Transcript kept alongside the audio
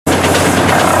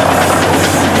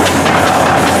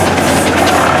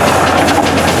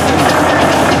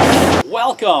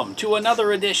Welcome to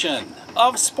another edition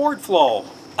of Sport-Flo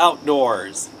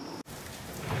Outdoors.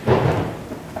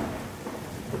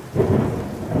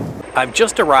 I've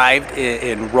just arrived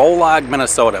in Rollag,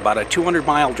 Minnesota, about a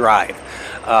 200-mile drive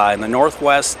in the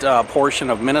northwest portion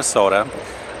of Minnesota.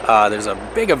 There's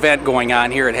a big event going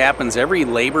on here. It happens every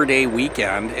Labor Day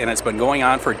weekend, and it's been going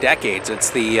on for decades.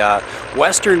 It's the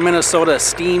Western Minnesota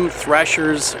Steam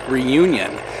Threshers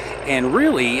Reunion. And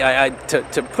really,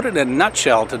 to put it in a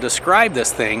nutshell, to describe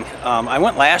this thing, I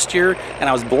went last year and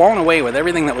I was blown away with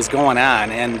everything that was going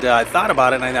on. And I thought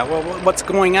about it and I thought, well, what's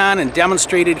going on and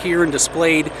demonstrated here and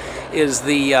displayed is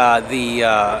the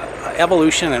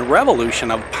evolution and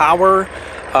revolution of power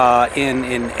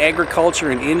in agriculture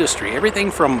and industry.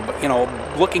 Everything from,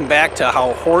 looking back to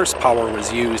how horsepower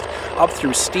was used up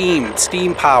through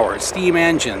steam power, steam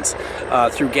engines,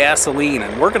 through gasoline,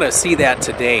 and we're going to see that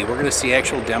today. We're going to see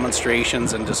actual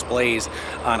demonstrations and displays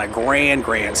on a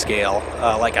grand scale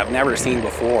like I've never seen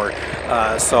before.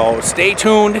 So stay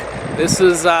tuned. This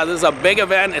is a big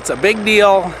event. It's a big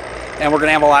deal. And we're going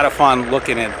to have a lot of fun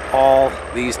looking at all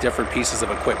these different pieces of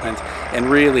equipment and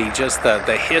really just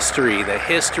the history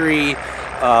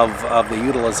of the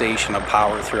utilization of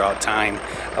power throughout time.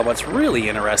 What's really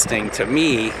interesting to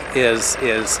me is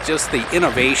just the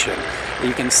innovation.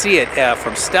 You can see it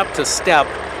from step to step,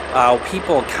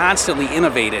 people constantly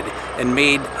innovated and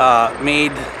made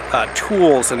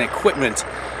tools and equipment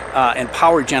and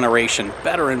power generation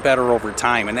better and better over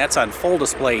time, and that's on full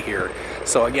display here.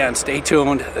 So again, stay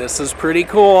tuned. This is pretty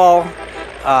cool.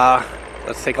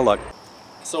 Let's take a look.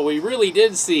 So we really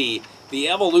did see the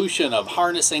evolution of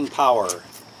harnessing power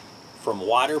from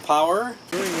water power.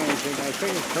 Doing anything, I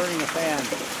think it's turning a fan.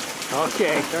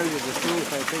 Okay. To tell you the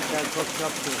truth, I think that hooks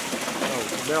up to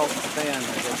the belt fan.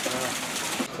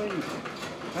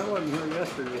 That wasn't here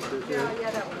yesterday. Yeah,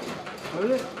 that was.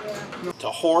 Was it? Yeah. To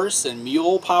horse and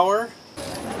mule power.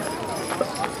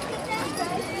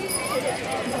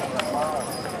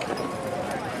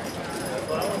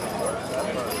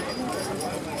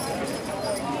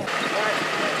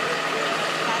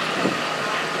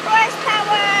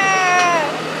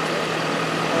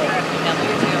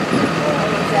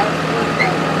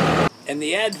 And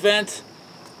the advent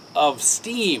of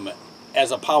steam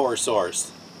as a power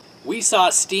source. We saw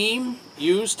steam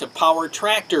used to power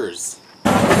tractors.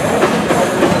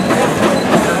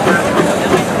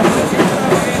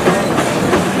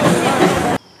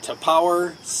 To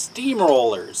power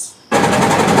steamrollers.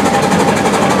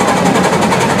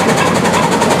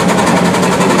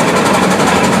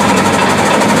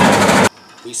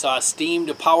 We saw steam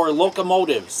to power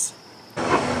locomotives.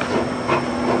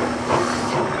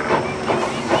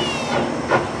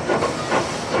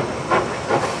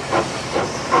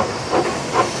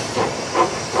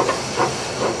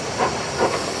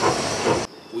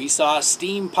 We saw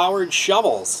steam-powered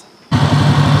shovels.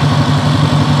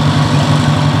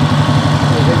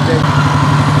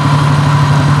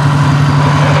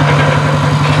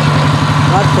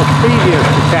 Not the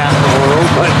speediest cat in the world,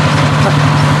 but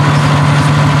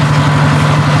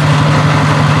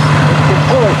it can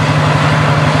push.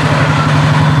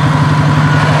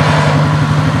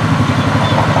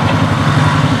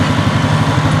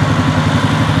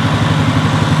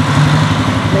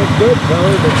 Make good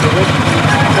though, but you push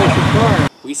the car.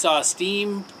 We saw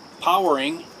steam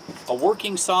powering a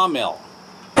working sawmill.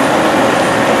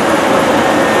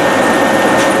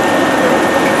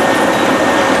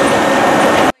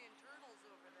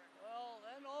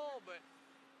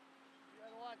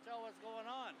 What's going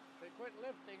on? They quit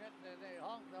lifting it and they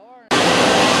honk the horn.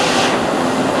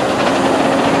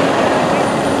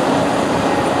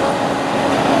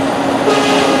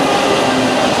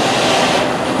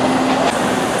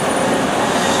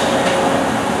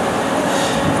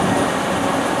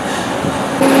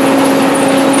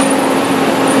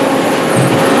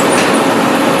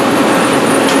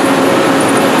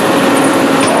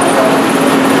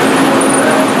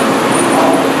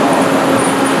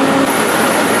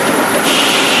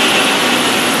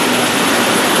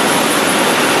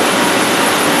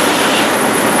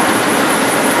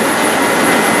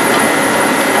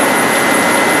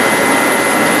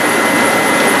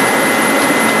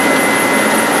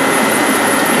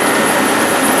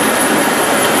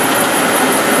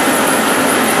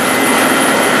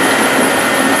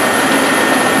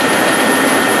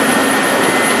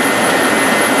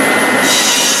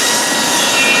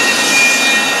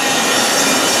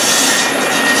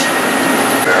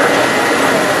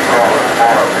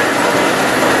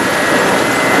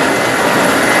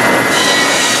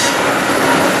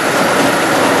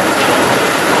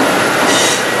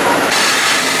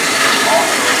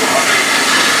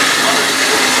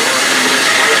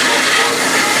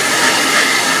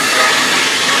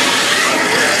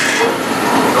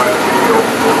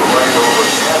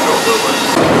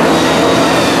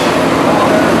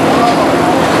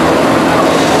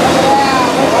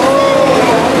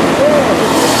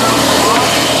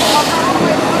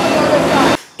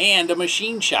 and a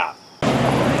machine shop.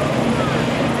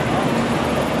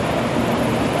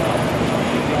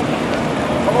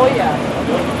 Oh yeah.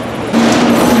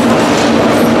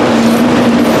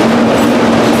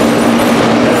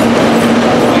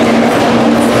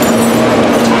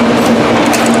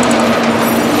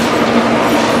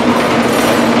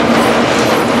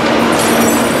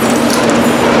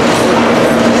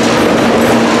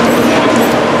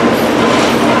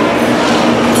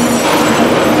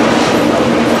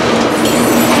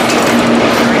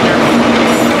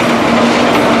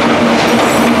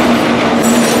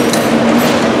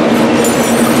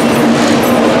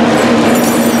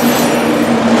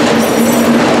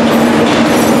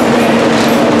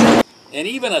 And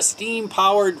even a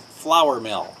steam-powered flour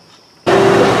mill.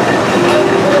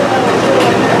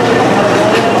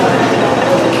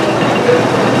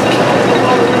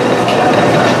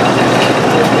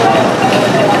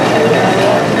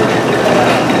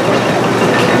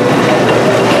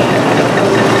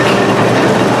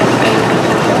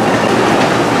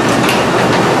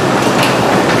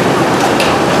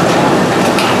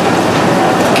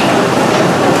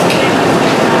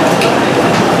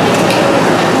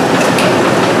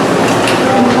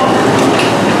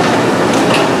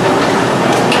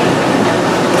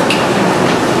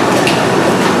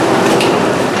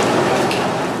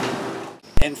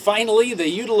 And finally, the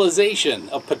utilization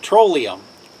of petroleum.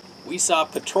 We saw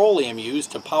petroleum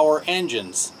used to power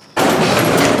engines.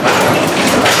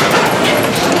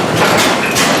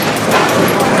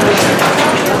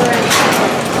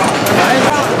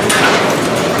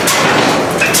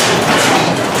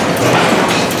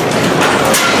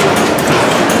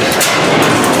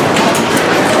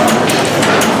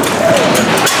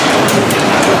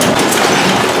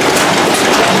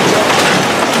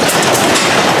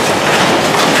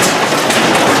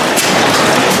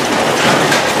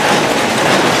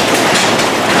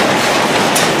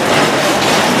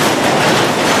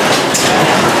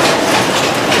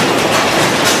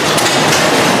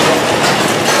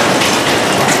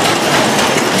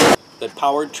 That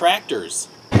powered tractors.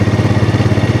 The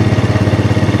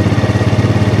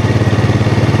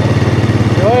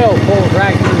oil pull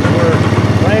tractors were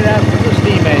right after the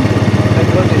steam engine.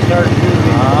 That's when they started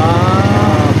using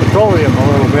petroleum a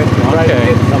little bit to try to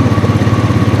get some.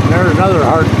 And there's another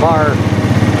hard bar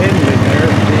engine there.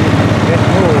 Get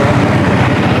more.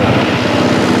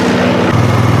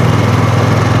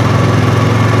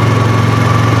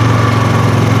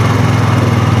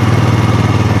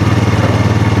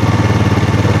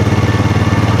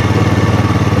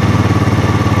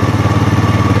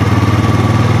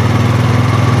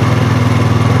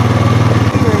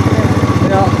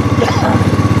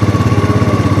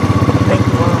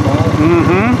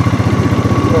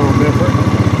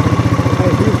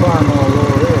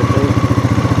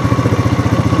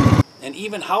 And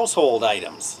even household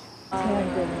items. I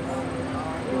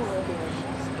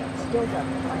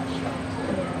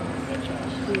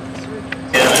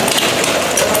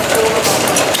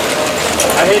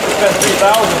hate to spend $3,000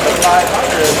 for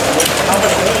 500. How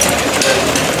much money is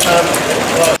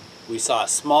it? We saw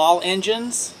small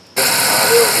engines. Wait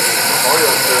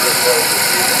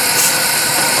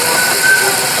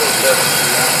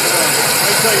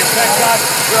till your pet got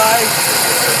dry.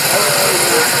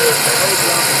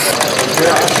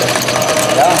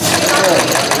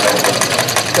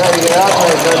 Trying to get out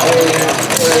there because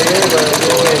they're here, but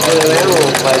they do an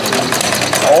animal fight.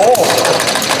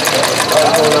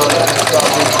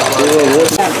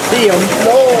 See them?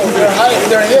 No, they're hiding,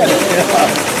 they're hid.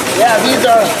 Yeah, these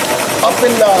are up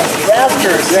in the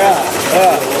rafters. Yeah.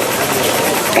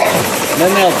 And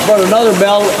then they'll put another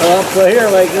bell up here,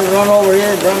 like just run over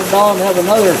here, run it down, and have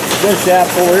another this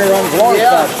shaft over here on the floor.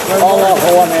 Yeah. All off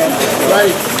of one end.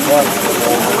 Right.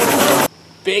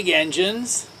 Big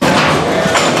engines.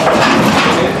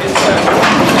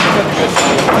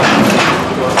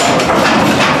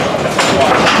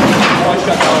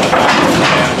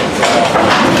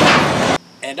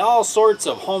 And all sorts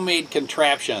of homemade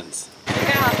contraptions.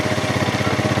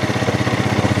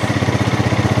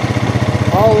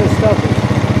 All this stuff is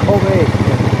homemade.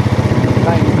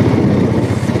 Kind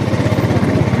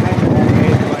of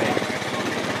homemade by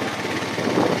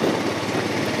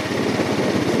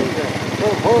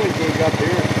little pony cage up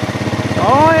here.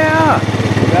 Oh yeah.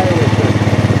 The guy with the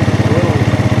little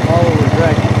all over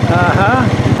track.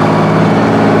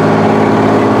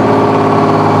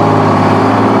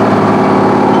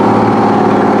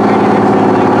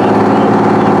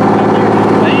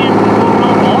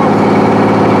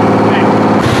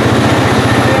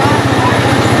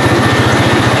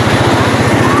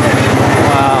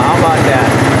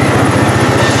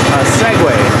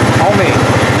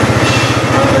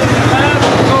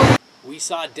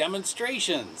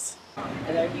 demonstrations.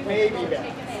 Maybe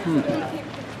back.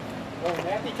 Well,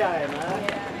 happy time, huh?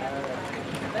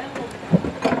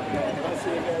 Let's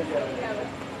see you guys go.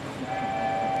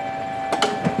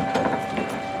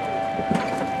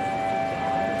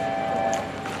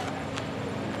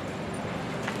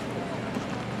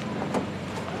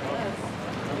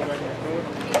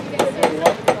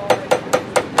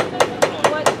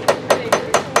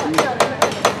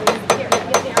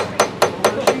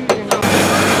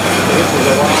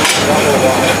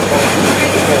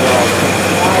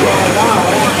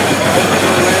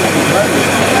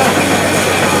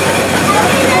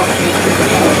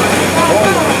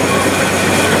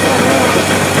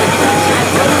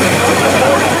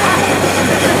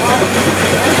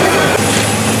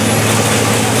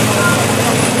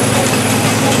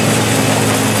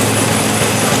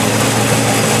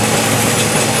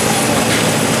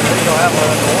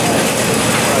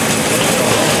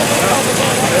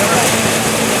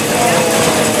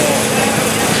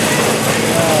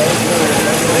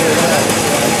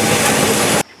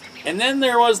 And then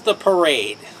there was the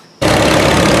parade. Back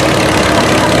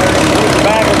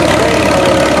of the train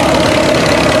over there.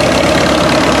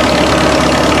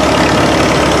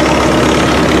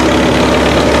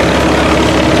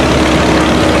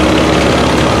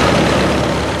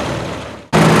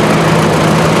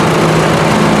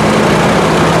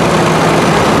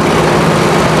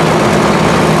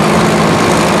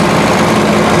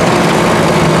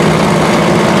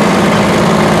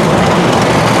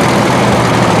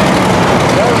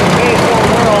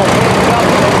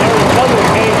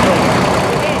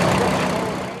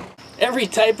 Every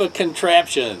type of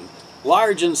contraption,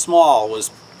 large and small,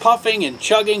 was puffing and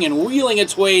chugging and wheeling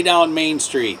its way down Main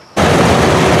Street.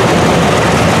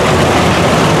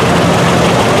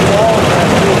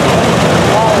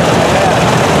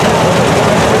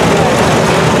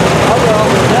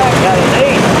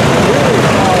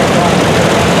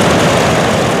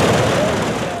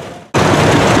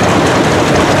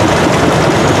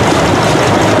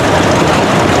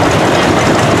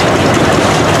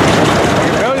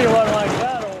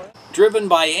 Driven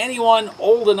by anyone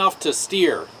old enough to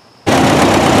steer.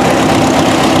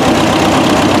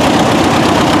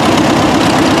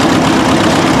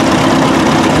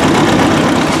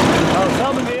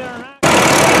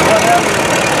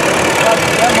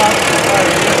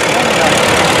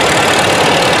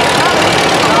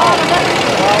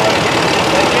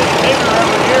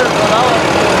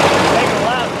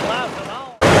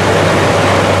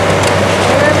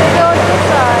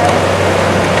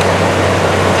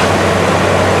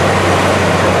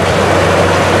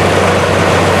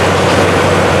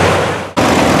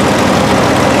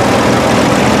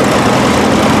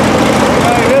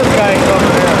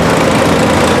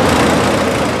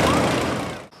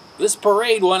 This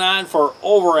parade went on for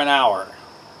over an hour.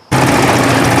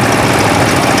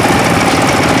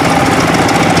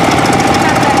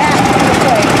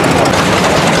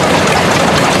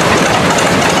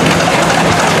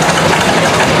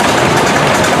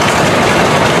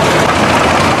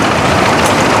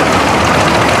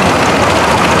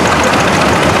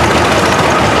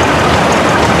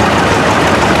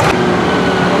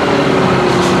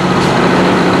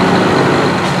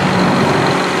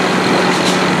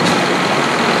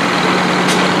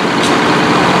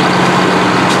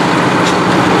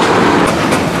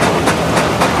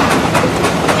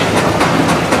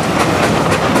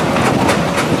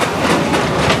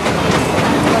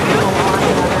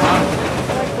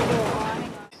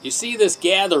 You see, this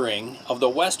gathering of the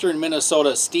Western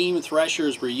Minnesota Steam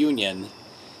Threshers reunion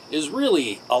is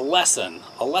really a lesson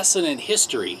in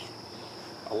history,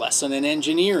 a lesson in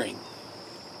engineering,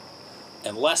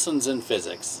 and lessons in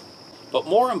physics. But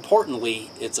more importantly,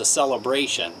 it's a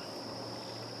celebration.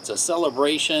 It's a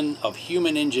celebration of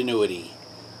human ingenuity,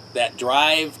 that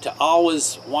drive to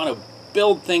always want to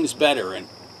build things better and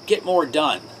get more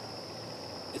done.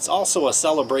 It's also a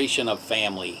celebration of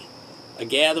family, a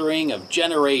gathering of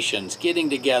generations getting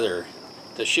together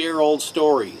to share old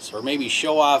stories or maybe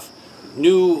show off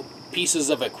new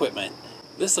pieces of equipment.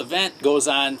 This event goes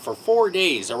on for 4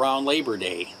 days around Labor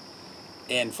Day,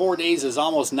 and 4 days is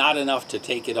almost not enough to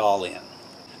take it all in.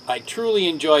 I truly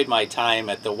enjoyed my time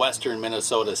at the Western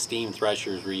Minnesota Steam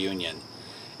Threshers reunion.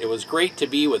 It was great to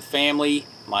be with family,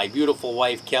 my beautiful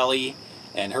wife Kelly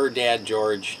and her dad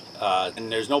George,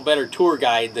 and there's no better tour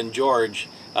guide than George.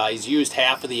 He's used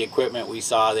half of the equipment we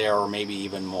saw there, or maybe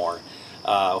even more.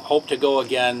 Hope to go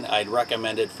again. I'd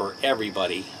recommend it for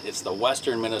everybody. It's the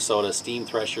Western Minnesota Steam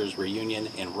Threshers reunion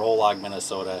in Rollag,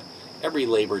 Minnesota, every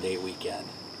Labor Day weekend.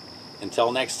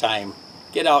 Until next time,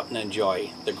 get out and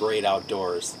enjoy the great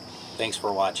outdoors. Thanks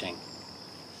for watching.